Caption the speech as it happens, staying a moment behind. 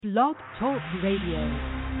Blog Talk Radio.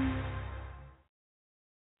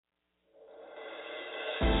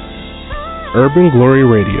 Urban Glory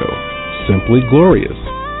Radio, simply glorious.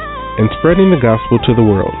 In spreading the gospel to the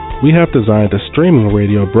world, we have designed a streaming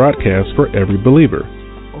radio broadcast for every believer.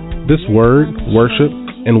 This word, worship,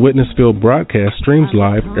 and witness-filled broadcast streams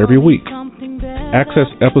live every week. Access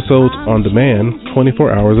episodes on demand 24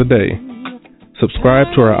 hours a day. Subscribe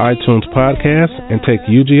to our iTunes podcast and take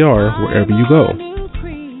UGR wherever you go.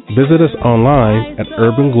 Visit us online at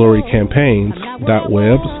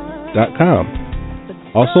urbanglorycampaigns.webs.com.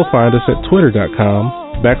 Also find us at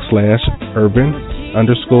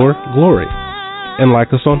twitter.com/urban_glory and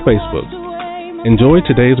like us on Facebook. Enjoy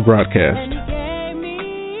today's broadcast.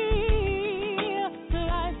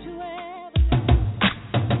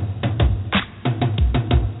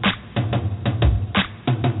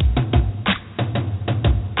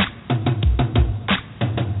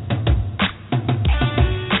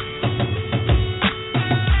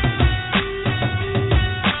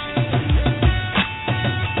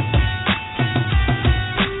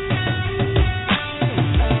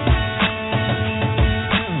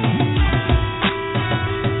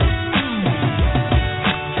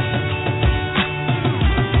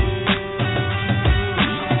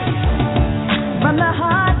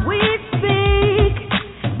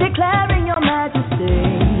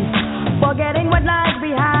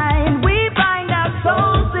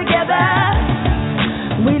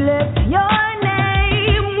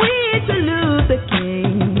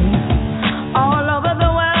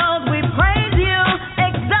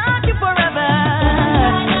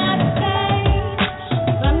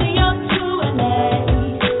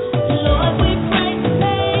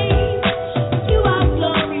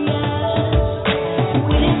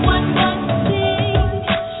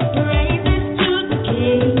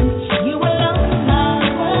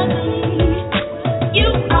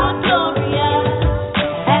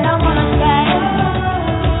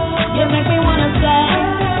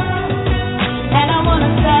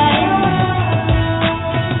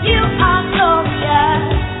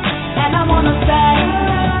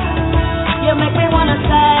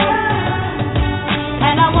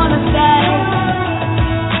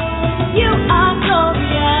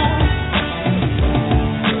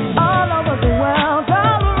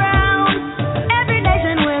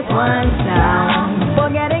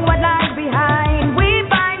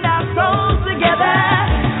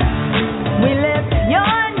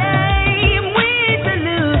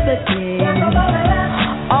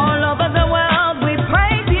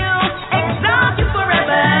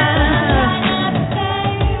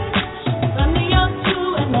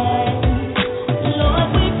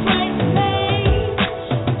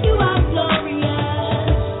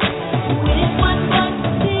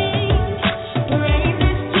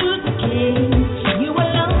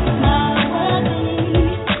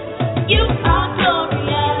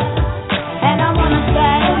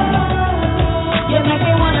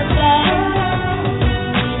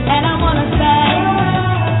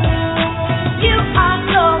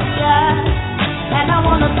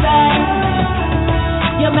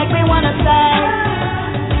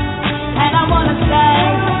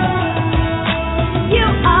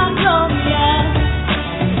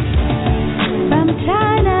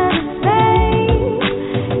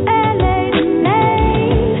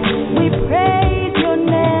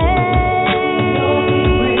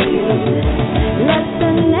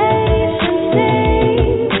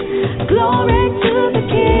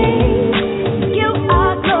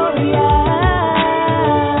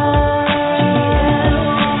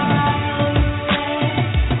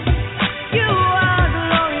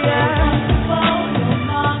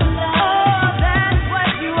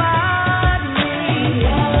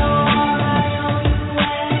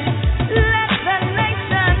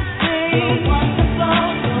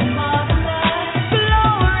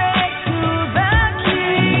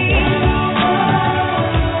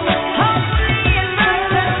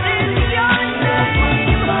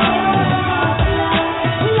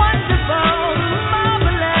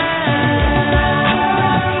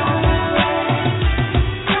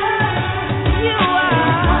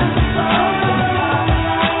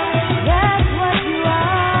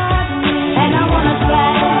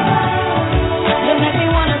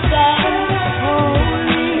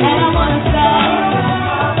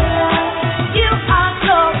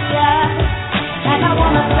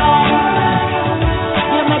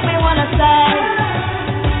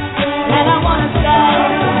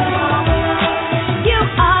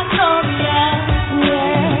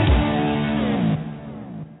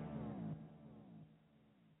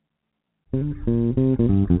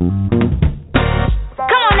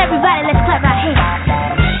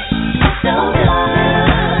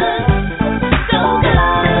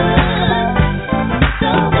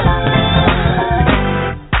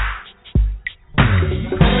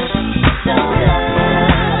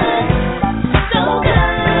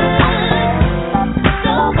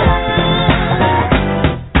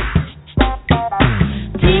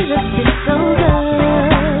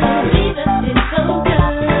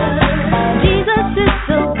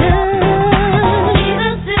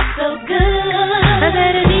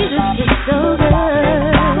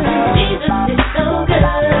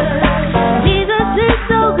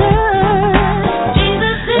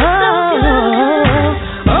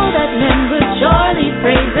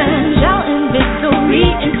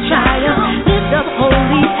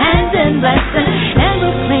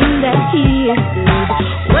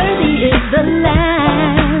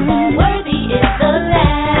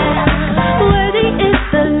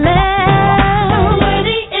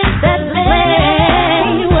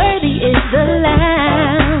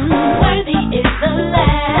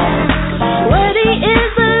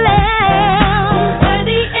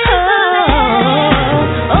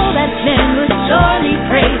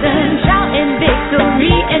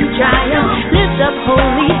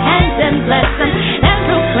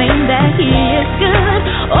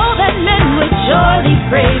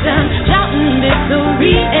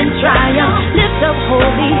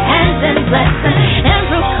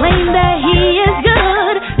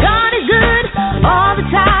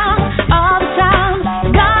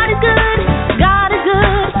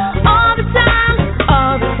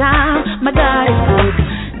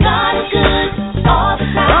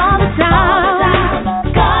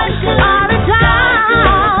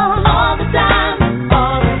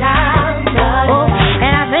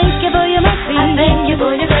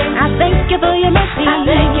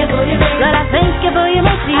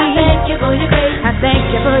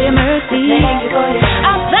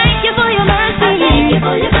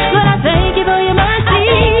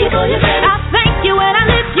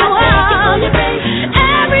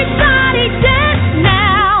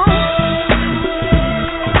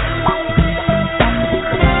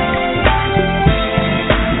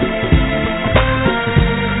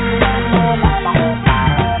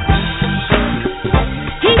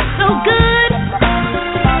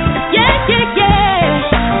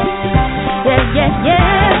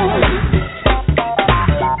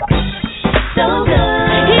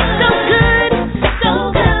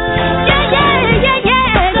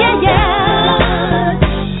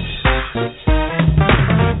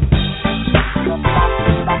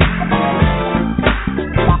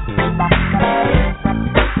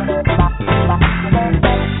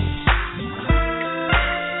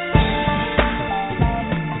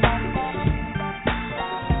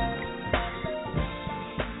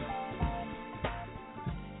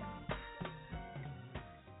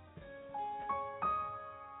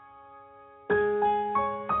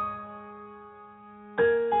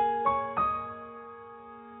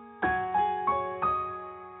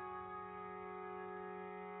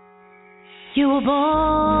 You were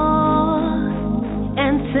born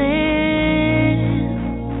and sent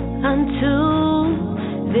unto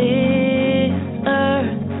this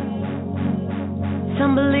earth.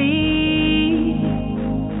 Some believe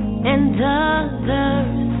and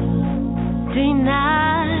others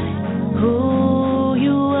deny who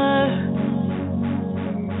you were.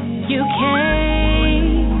 You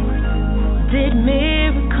came, did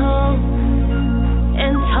miracles,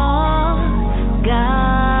 and taught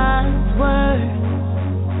God's word.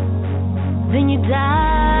 Then you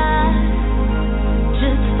died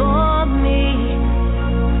just for me.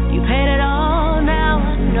 You paid it all, now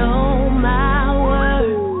I know my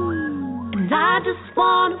worth. And I just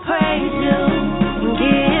wanna praise you and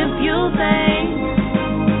give you thanks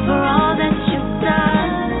for all that you've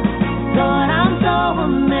done. Lord, I'm so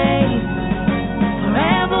amazed.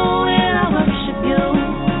 Forever will I worship you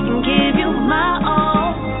and give you my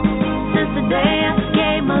all. Since the day I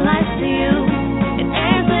gave my life to you and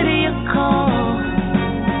answer to your call,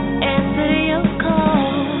 answer to your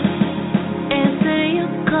call, answer to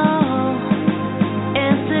your call,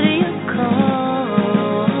 answer to your call.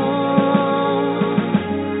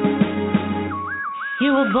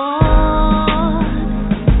 You were born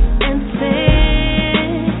and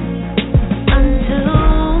sent unto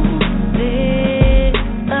this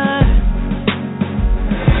earth.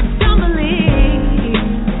 Some believe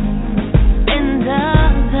and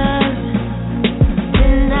others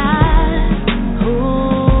deny who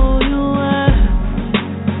you were.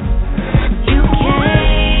 You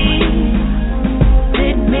came,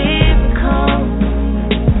 did miracles,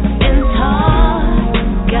 and taught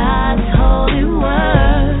God's holy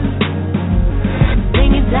word. Then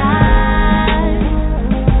you died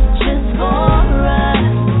just for us.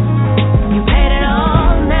 You paid it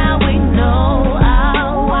all, now we know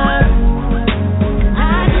our worth. I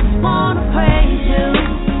just wanna praise you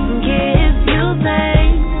and give you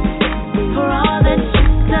thanks for all that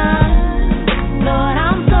you've done. Lord,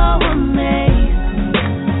 I'm so amazed.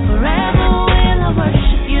 Forever will I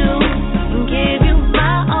worship you and give you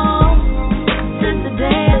my all. Since the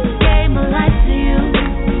day I gave my life to you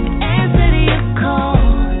and answer to your call.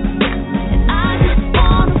 And I just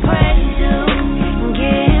wanna praise you and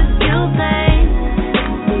give you thanks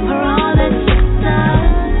for all that you've done.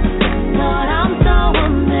 Lord, I'm so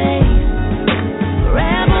amazed.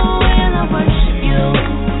 Forever will I worship you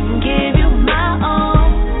and give you my all.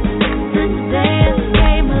 Since the day I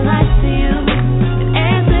gave my life to you and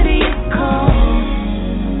answer to your call,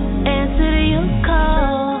 answer to your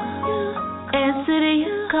call, answer to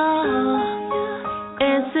your call,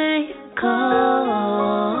 answer to your call,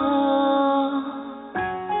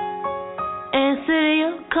 answer to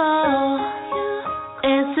your call,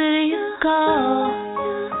 answer to your call,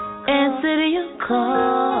 answer to your call.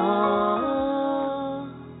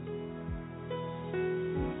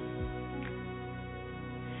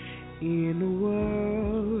 In a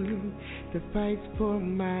world that fights for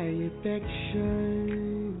my affection,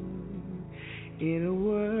 in a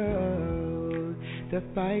world that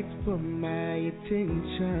fights for my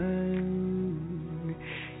attention,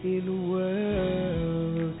 in a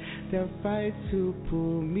world that fights to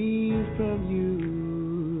pull me from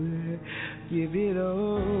you, give it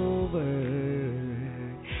over,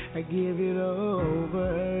 I give it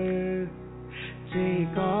over,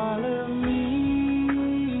 take all of me.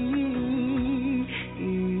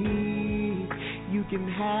 You can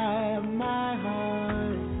have my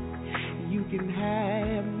heart, you can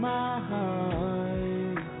have my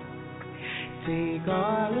heart, take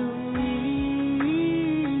all of me.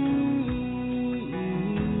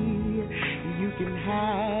 You can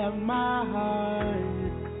have my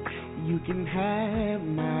heart, you can have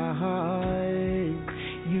my heart,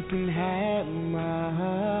 you can have my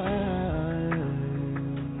heart.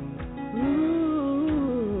 Ooh.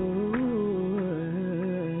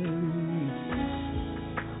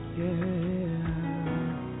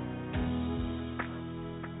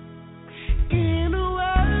 In a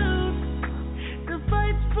world that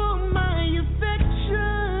fights for my affection,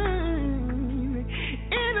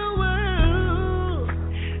 in a world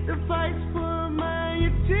that fights for my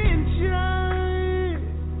attention,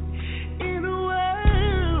 in a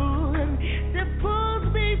world that pulls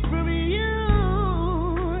me from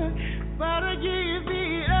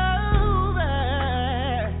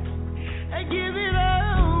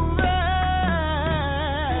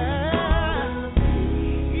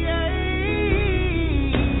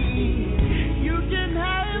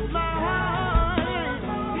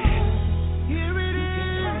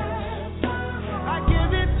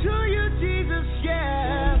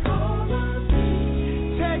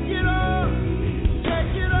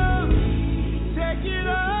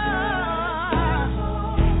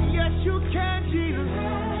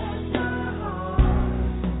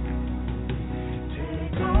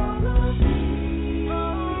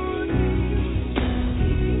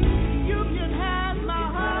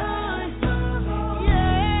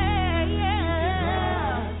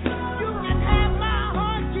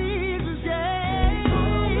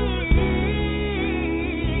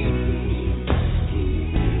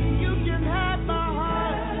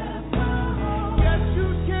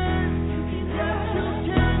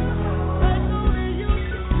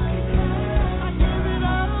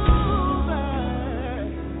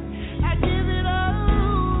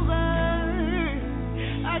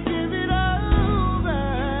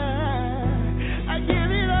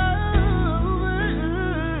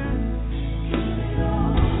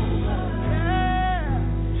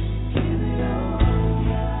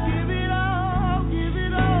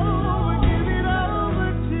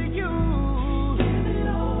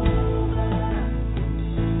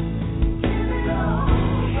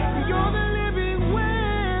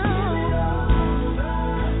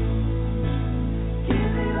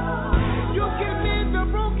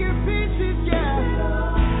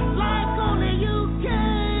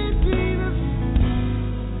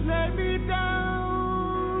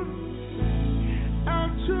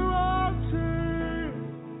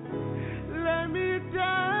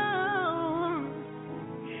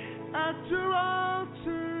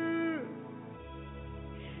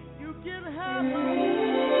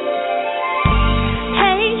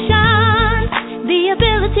Patience, the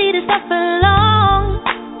ability to suffer long.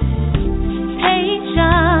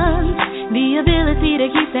 Patience, the ability to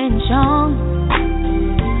keep things strong.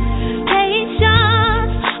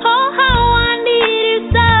 Patience, oh how I need you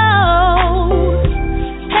so.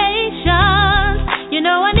 Patience, you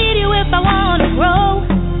know I need you if I want to grow.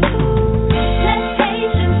 Let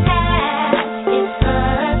patience have its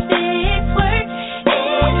perfect work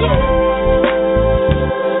in you.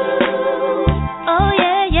 Oh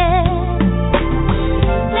yeah, yeah.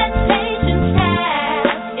 Let patience have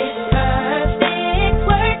its perfect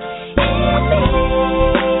work in me.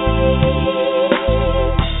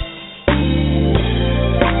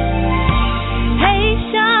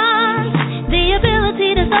 Patience, the ability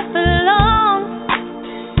to suffer long.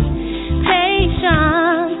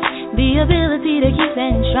 Patience, the ability to keep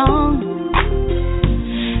things strong.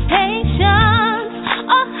 Patience,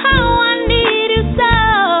 oh how I need you so.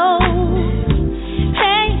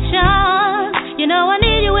 Patience, you know I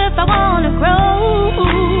need you if I want to grow.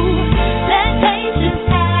 Let patience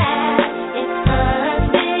have its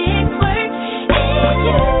perfect work in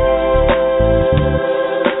you.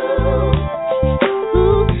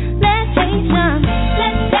 Let patience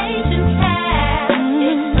have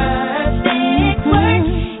its perfect work in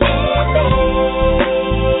me.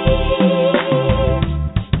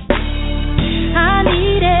 I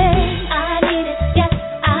need it, yes, I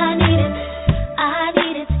need it, yes, I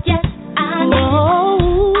need it, yes, I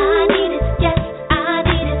need it, yes, I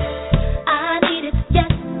need it,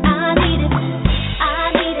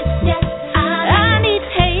 yes, I need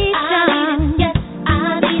patience, yes,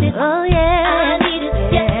 I need it, oh yeah, I need it,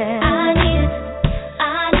 yes, I need it,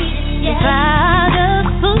 yes. If I just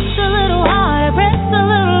push a little harder, press a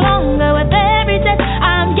little longer with every step,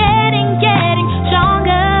 I'm getting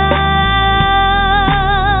stronger.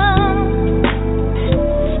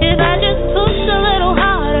 If I just push a little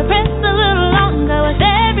harder, press a little longer with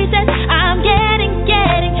every step, I'm getting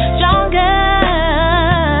stronger.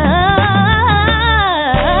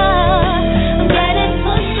 I'm getting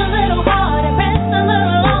pushed a little harder, press a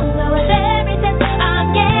little longer with every step,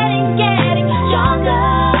 I'm getting stronger.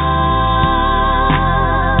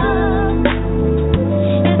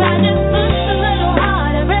 If I just push a little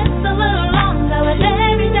harder, press a little longer with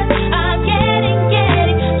every step, I'm getting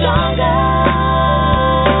stronger.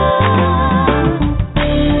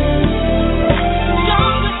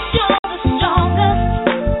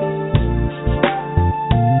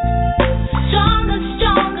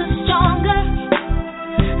 Stronger.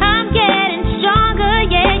 I'm getting stronger,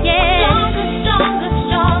 yeah, yeah.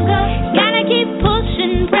 Stronger. Gotta keep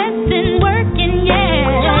pushing, pressing, working, yeah.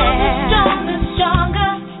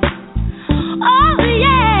 Stronger. Oh,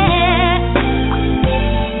 yeah.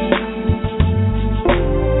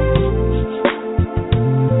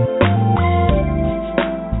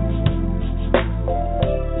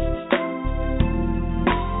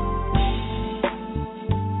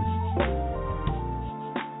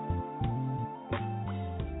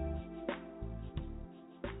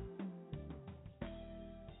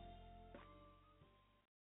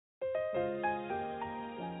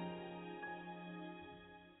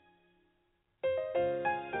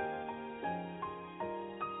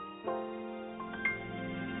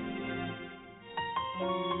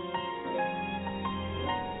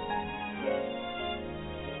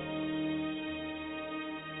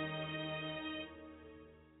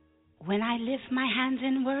 When I lift my hands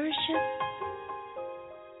in worship,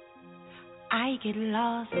 I get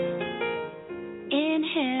lost in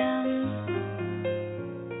Him.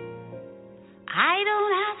 I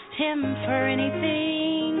don't ask Him for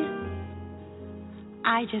anything,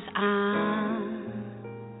 I just honor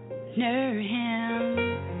Him.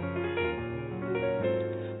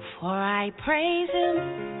 For I praise Him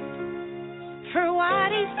for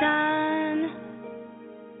what He's done,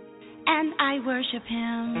 and I worship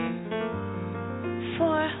Him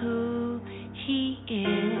for who He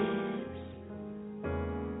is.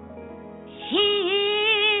 He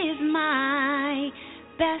is my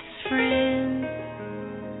best friend.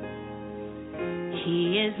 He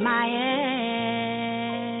is my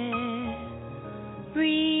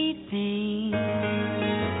everything.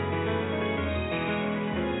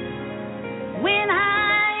 When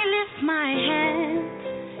I lift my hands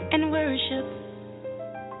and worship,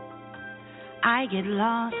 I get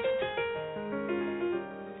lost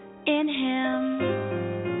in Him.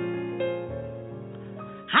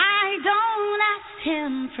 I don't ask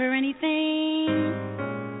Him for anything,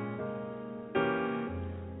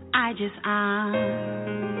 I just honor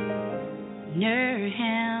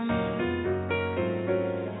Him.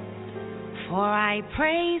 For I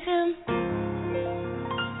praise Him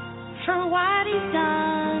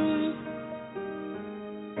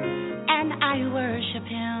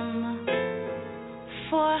him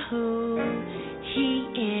for who he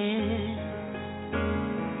is.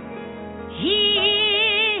 He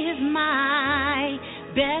is my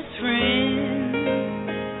best friend.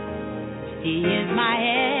 He is my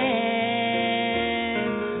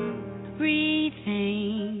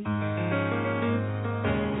everything.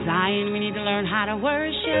 Zion, we need to learn how to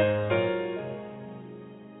worship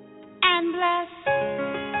and bless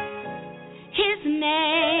his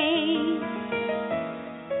name.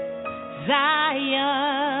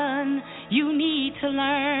 Zion, you need to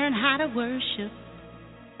learn how to worship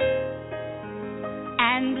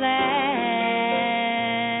and bless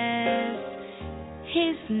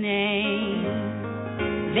his name.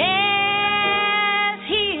 There's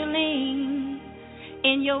healing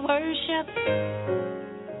in your worship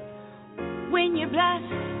when you bless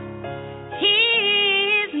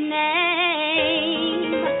his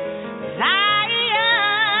name.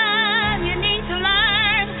 Zion, you need to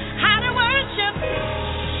learn how to worship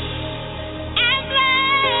and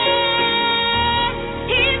bless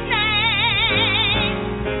his name.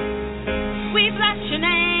 We bless your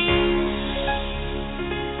name.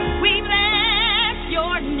 We bless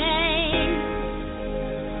your name.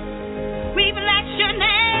 We bless your name.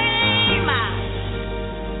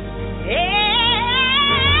 Yeah.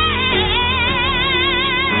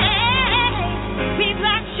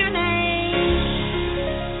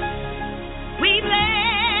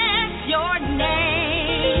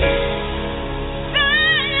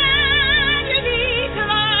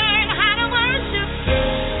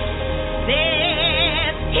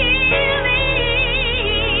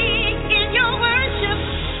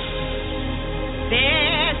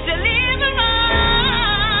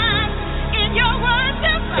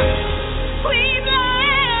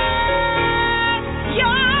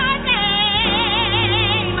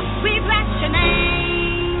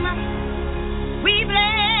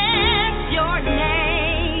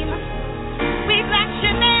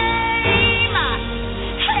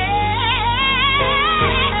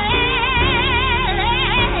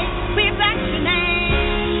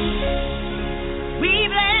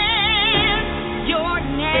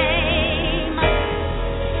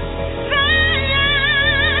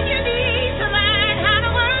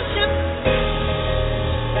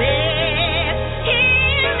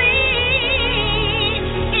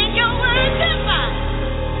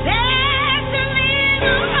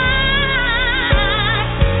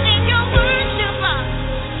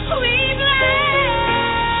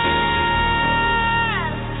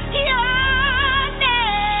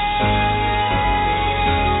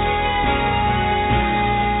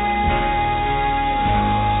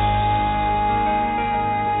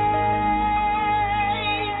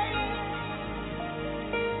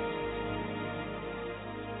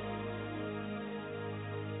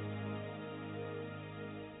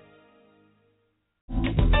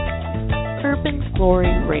 Urban Glory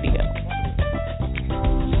Radio.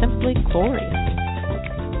 Simply glorious.